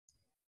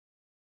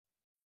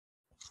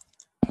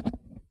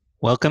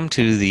Welcome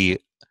to the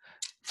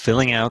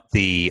filling out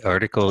the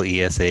Article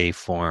ESA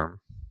form.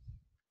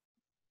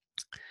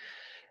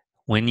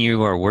 When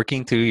you are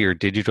working through your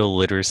digital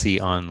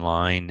literacy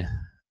online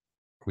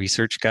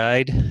research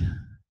guide,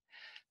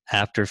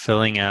 after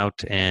filling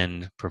out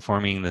and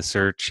performing the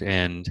search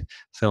and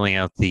filling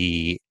out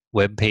the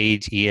web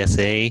page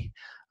ESA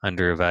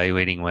under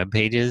evaluating web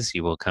pages,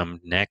 you will come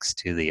next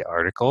to the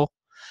article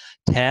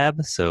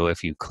tab. So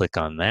if you click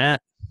on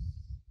that,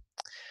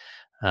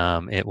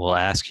 it will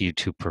ask you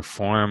to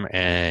perform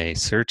a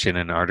search in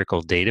an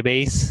article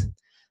database,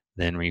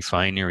 then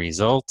refine your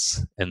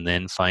results, and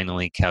then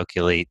finally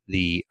calculate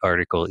the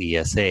article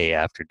ESA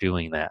after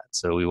doing that.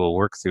 So we will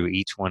work through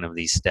each one of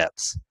these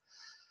steps.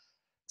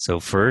 So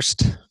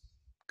first,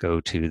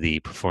 go to the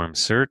perform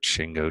search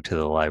and go to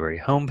the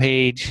library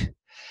homepage.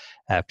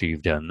 After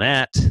you've done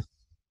that,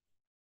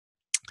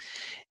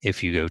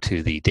 if you go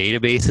to the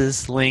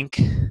databases link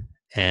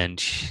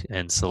and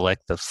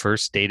select the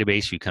first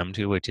database you come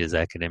to, which is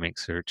Academic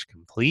Search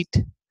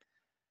Complete,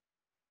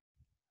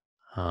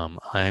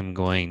 I'm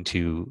going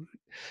to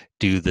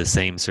do the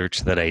same search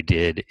that I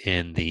did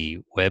in the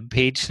web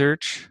page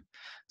search.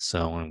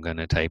 So I'm going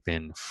to type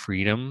in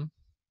freedom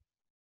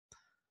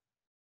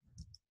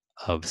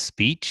of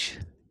speech.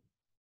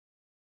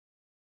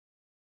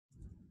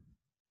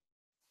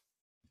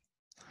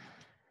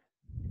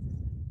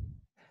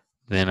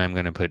 Then I'm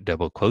going to put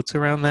double quotes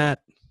around that.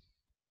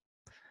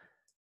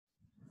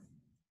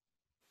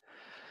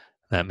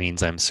 That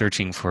means I'm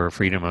searching for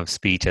freedom of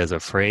speech as a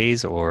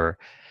phrase or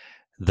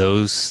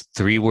those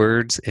three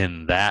words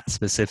in that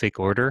specific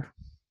order.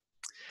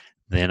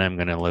 Then I'm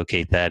going to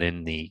locate that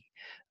in the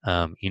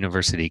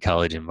university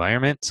college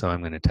environment. So I'm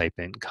going to type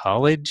in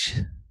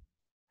college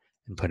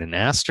and put an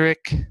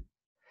asterisk,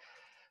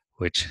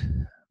 which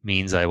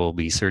means I will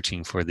be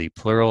searching for the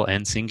plural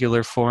and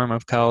singular form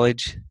of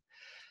college.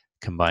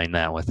 Combine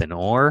that with an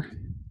or,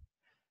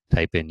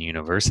 type in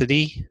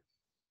university,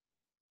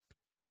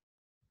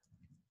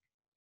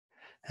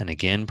 and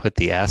again put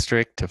the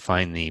asterisk to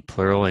find the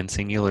plural and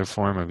singular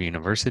form of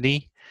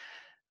university.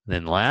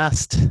 Then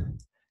last,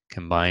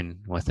 combine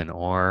with an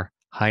or,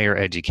 higher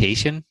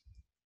education.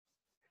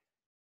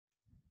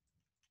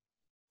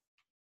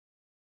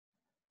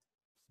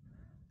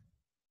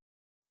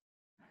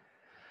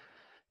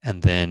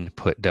 And then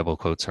put double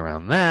quotes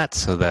around that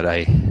so that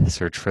I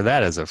search for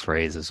that as a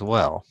phrase as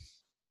well.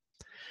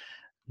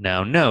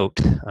 Now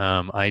note,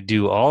 I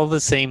do all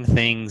the same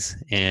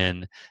things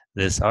in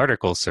this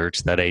article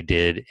search that I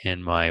did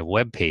in my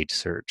web page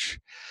search.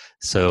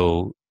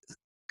 So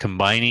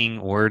combining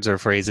words or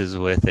phrases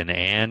with an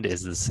and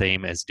is the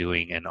same as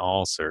doing an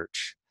all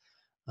search.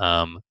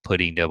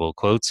 Putting double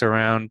quotes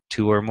around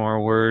two or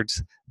more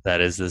words,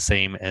 that is the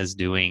same as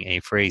doing a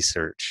phrase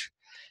search.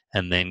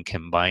 And then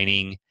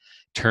combining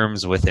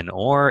terms with an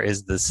or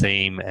is the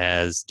same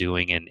as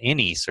doing an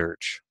any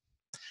search.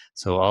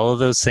 So all of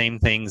those same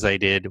things I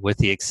did, with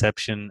the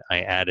exception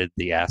I added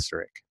the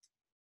asterisk.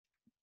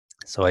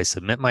 So I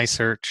submit my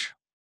search.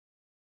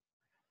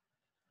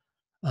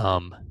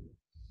 And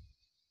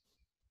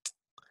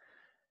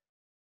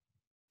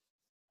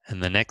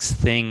the next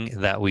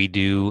thing that we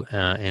do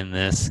in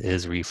this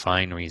is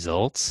refine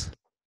results.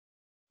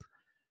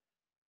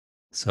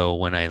 So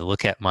when I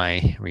look at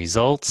my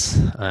results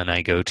and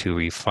I go to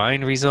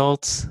refine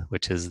results,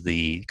 which is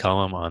the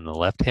column on the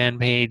left-hand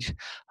page,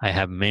 I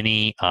have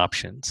many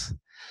options.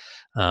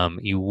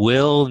 You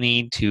will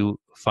need to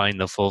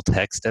find the full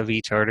text of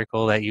each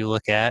article that you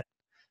look at.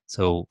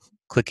 So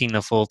clicking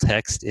the full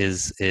text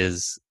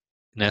is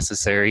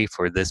necessary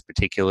for this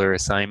particular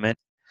assignment.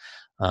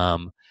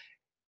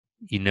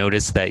 You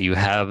notice that you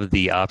have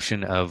the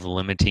option of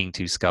limiting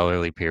to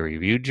scholarly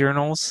peer-reviewed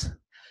journals.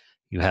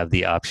 You have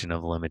the option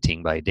of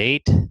limiting by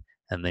date,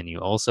 and then you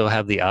also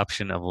have the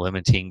option of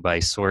limiting by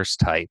source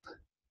type.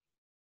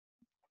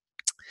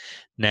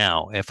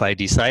 Now, if I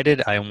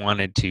decided I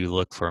wanted to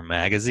look for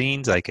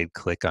magazines, I could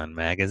click on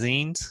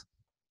magazines.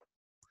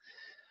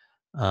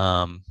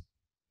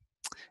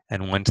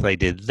 And once I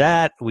did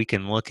that, we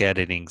can look at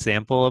an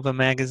example of a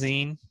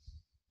magazine.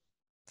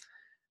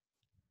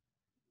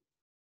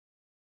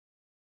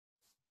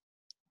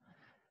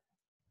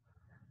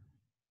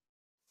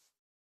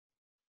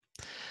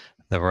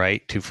 The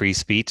right to free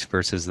speech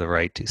versus the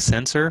right to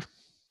censor.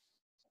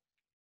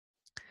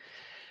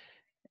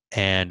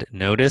 And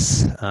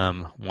notice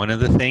one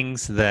of the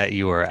things that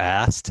you are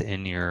asked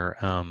in your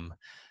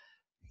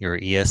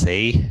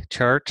ESA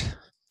chart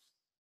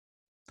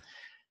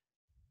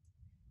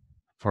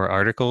for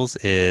articles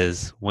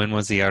is, when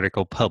was the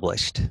article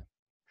published?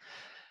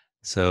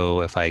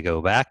 So if I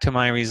go back to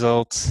my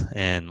results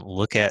and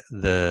look at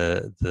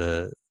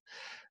the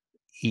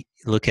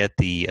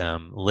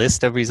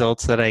list of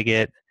results that I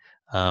get,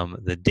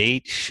 the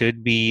date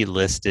should be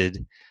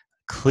listed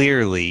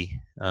clearly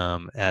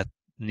at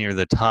near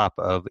the top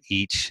of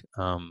each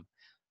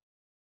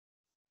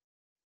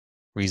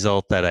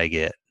result that I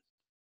get.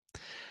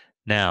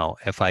 Now,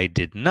 if I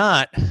did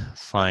not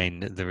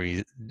find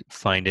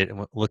it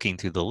looking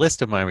through the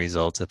list of my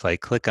results, if I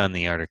click on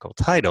the article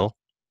title,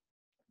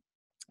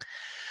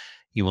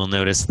 You will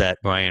notice that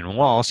Brian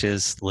Walsh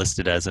is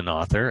listed as an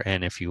author,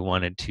 and if you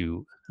wanted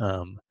to,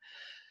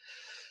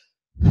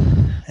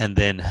 and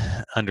then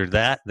under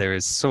that there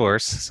is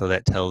source, so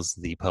that tells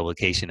the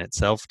publication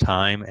itself,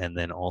 time, and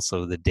then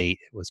also the date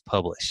it was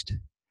published.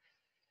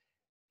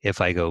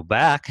 If I go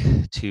back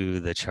to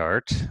the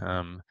chart,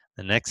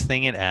 the next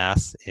thing it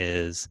asks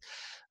is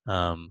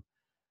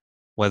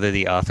whether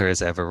the author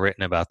has ever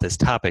written about this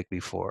topic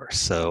before.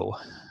 So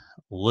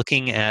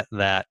looking at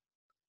that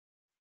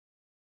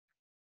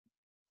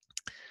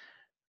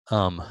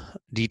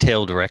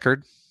detailed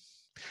record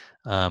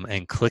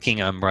and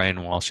clicking on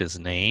Brian Walsh's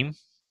name,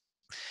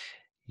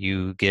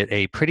 you get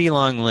a pretty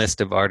long list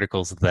of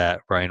articles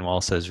that Brian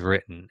Walsh has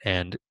written,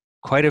 and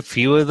quite a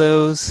few of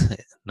those,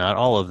 not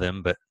all of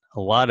them, but a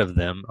lot of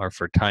them are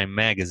for Time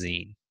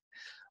magazine,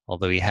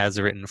 although he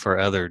has written for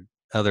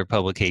other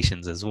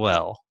publications as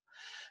well.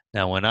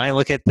 Now, when I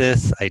look at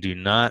this, I do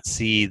not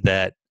see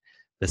that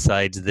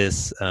besides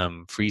this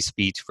free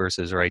speech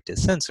versus right to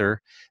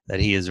censor, that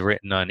he has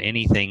written on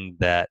anything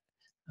that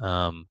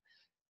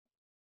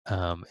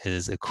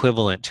is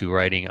equivalent to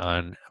writing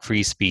on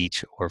free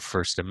speech or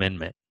First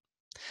Amendment.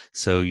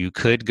 So you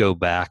could go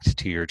back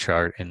to your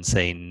chart and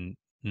say,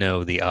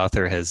 no, the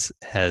author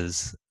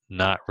has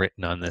not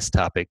written on this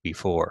topic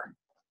before.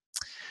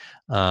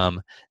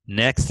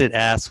 Next, it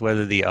asks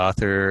whether the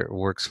author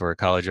works for a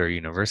college or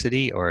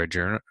university or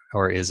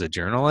is a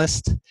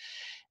journalist.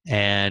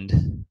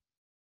 And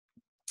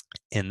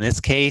in this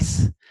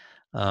case,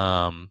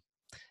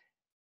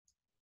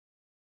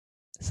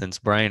 since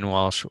Brian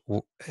Walsh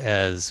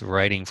is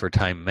writing for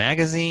Time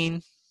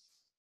magazine,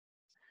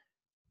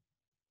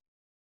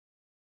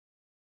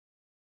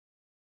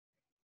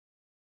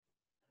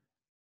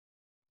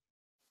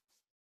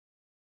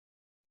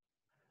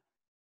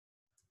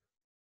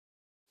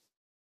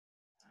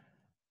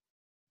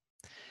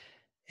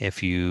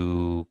 if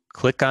you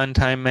click on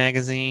Time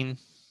magazine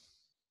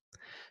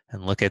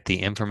and look at the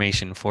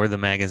information for the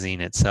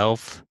magazine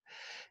itself,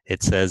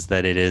 it says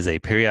that it is a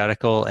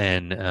periodical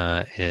and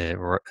it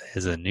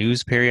is a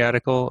news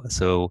periodical.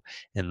 So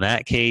in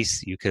that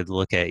case, you could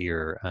look at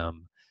your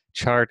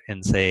chart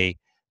and say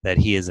that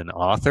he is an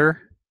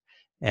author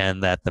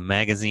and that the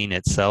magazine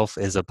itself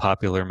is a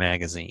popular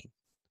magazine.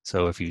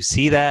 So if you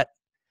see that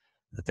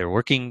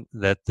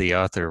that the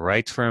author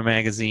writes for a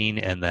magazine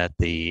and that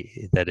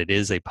it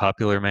is a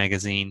popular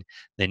magazine,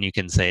 then you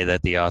can say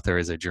that the author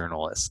is a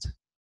journalist.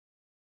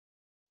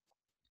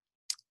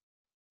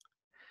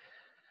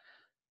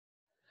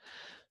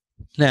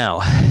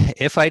 Now,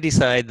 if I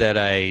decide that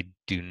I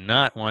do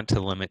not want to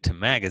limit to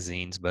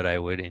magazines, but I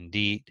would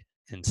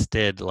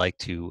instead like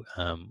to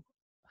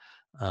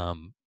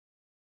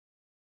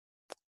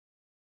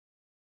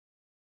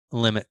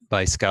limit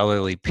by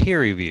scholarly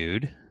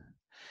peer-reviewed,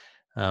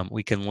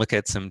 we can look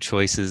at some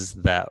choices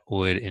that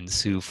would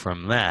ensue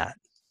from that.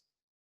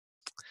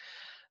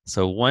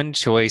 So one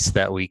choice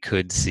that we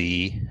could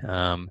see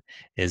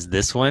is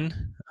this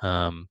one.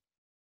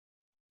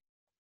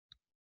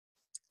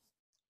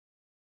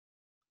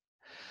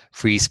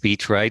 Free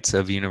speech rights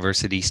of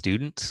university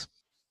students.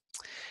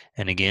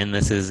 And again,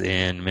 this is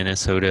in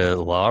Minnesota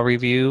Law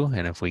Review.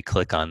 And if we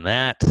click on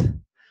that,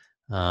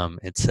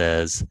 it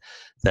says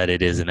that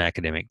it is an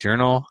academic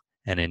journal.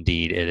 And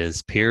indeed, it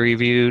is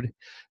peer-reviewed.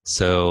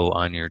 So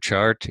on your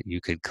chart, you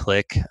could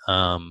click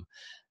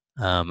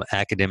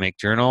academic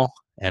journal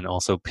and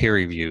also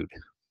peer-reviewed.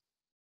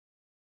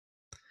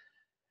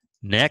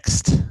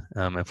 Next,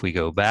 if we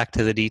go back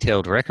to the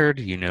detailed record,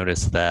 you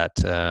notice that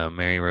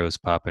Mary Rose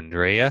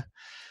Papandrea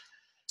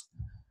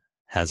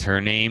has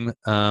her name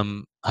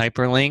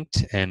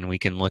hyperlinked, and we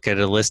can look at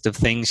a list of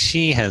things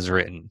she has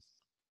written.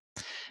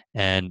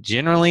 And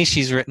generally,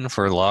 she's written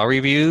for law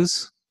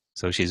reviews,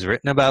 so she's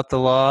written about the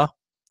law.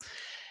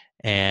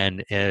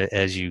 And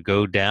as you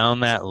go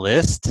down that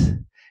list,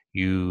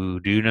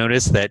 you do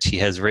notice that she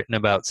has written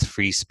about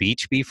free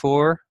speech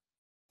before,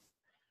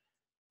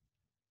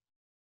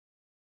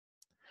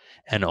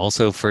 and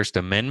also First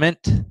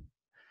Amendment.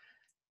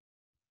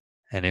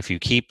 And if you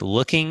keep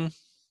looking,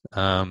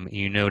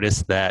 you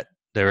notice that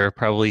there are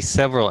probably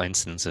several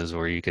instances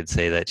where you could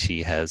say that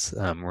she has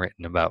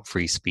written about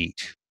free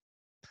speech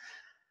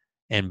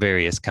in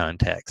various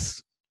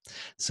contexts.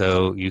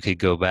 So you could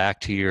go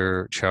back to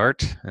your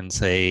chart and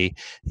say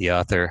the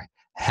author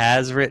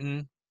has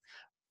written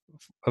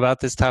about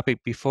this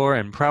topic before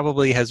and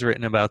probably has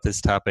written about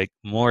this topic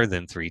more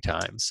than 3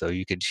 times. So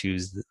you could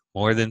choose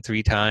more than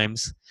 3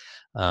 times.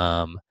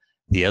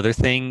 The other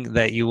thing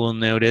that you will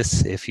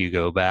notice if you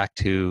go back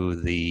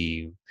to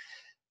the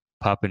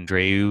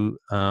Papandreou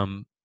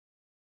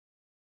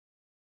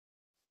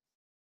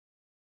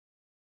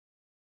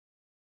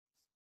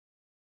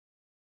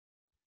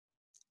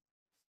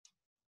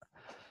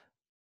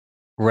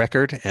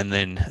record and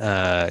then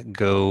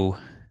go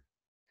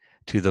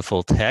to the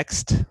full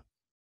text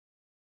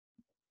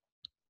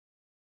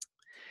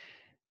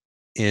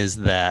is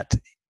that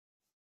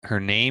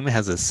her name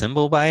has a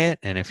symbol by it,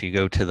 and if you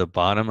go to the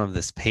bottom of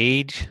this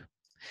page,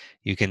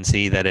 you can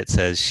see that it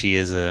says she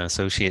is an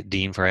Associate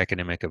Dean for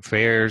Academic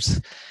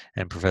Affairs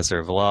and Professor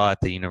of Law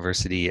at the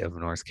University of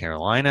North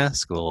Carolina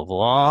School of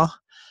Law.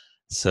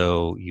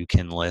 So you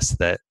can list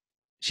that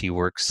she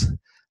works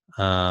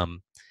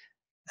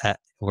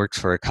works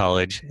for a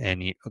college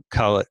and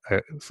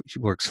she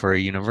works for a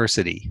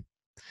university.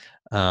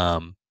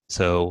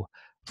 So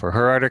for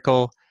her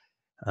article,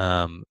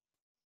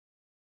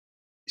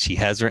 she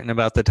has written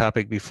about the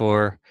topic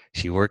before.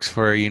 She works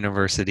for a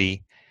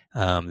university.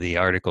 The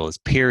article is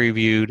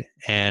peer-reviewed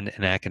and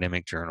an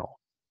academic journal.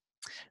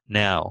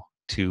 Now,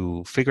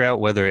 to figure out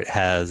whether it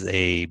has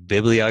a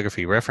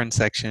bibliography reference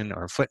section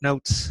or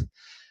footnotes,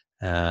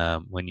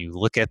 when you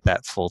look at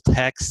that full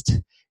text,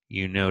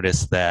 you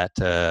notice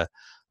that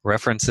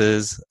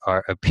references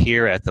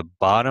appear at the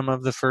bottom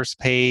of the first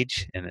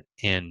page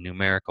in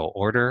numerical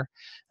order.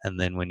 And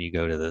then when you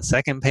go to the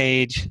second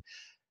page,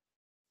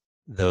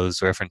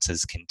 those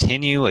references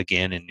continue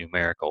again in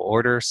numerical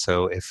order.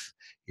 So if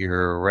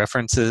your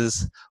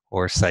references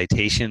or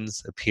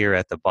citations appear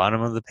at the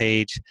bottom of the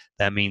page,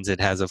 that means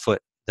it has a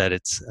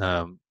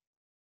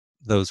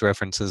those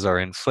references are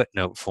in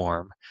footnote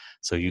form.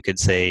 So you could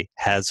say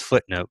has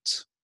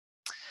footnotes.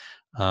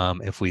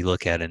 If we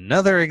look at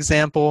another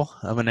example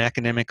of an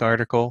academic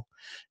article,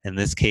 in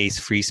this case,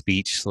 free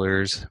speech,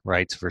 slurs,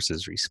 rights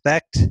versus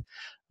respect,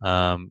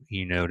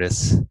 you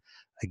notice,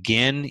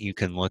 again, you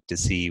can look to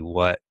see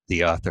what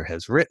the author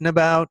has written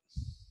about.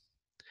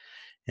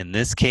 In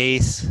this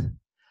case,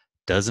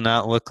 does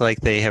not look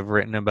like they have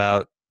written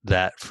about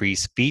that free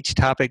speech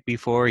topic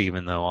before,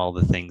 even though all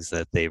the things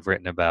that they've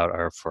written about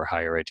are for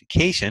higher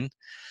education.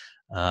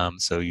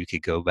 So you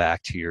could go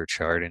back to your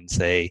chart and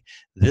say,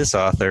 this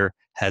author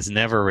has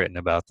never written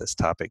about this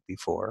topic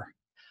before.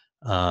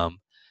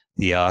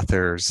 The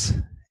authors,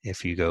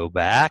 if you go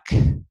back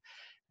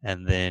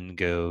and then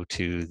go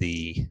to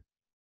the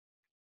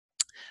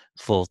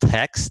full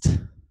text,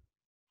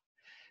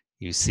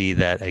 you see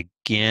that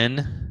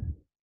again,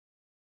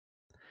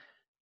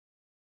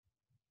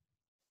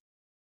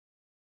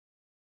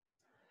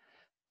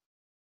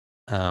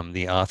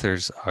 the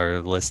authors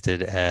are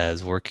listed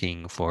as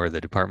working for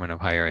the Department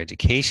of Higher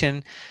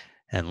Education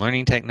and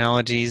Learning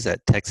Technologies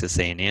at Texas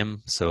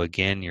A&M. So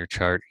again, your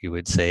chart, you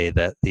would say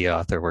that the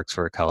author works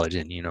for a college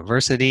and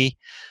university.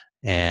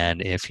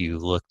 And if you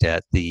looked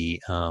at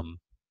the,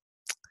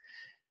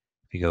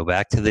 if you go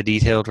back to the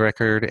detailed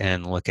record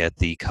and look at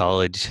the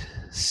college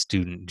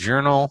student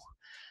journal,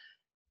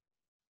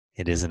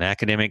 it is an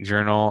academic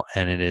journal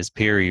and it is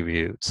peer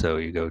reviewed. So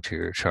you go to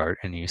your chart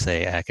and you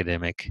say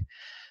academic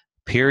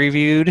peer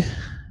reviewed.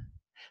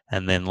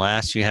 And then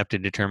last, you have to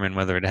determine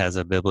whether it has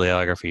a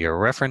bibliography or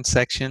reference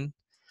section.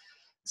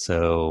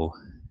 So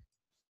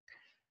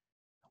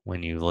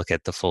when you look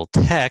at the full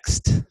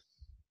text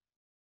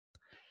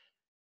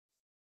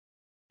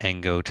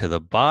and go to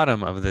the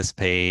bottom of this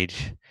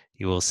page,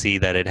 you will see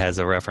that it has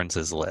a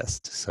references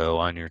list. So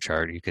on your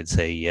chart, you could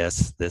say,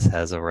 yes, this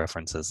has a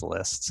references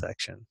list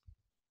section.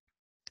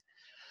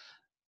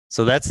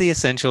 So that's the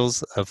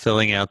essentials of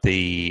filling out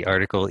the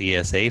Article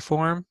ESA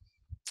form.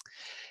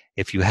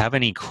 If you have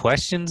any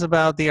questions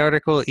about the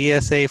Article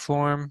ESA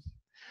form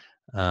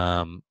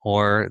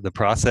or the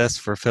process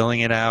for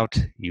filling it out,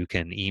 you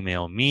can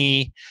email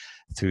me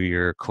through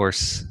your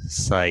course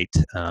site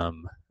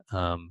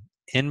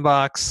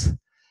inbox.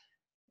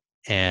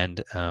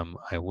 And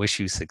I wish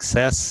you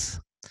success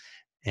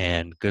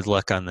and good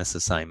luck on this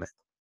assignment.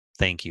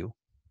 Thank you.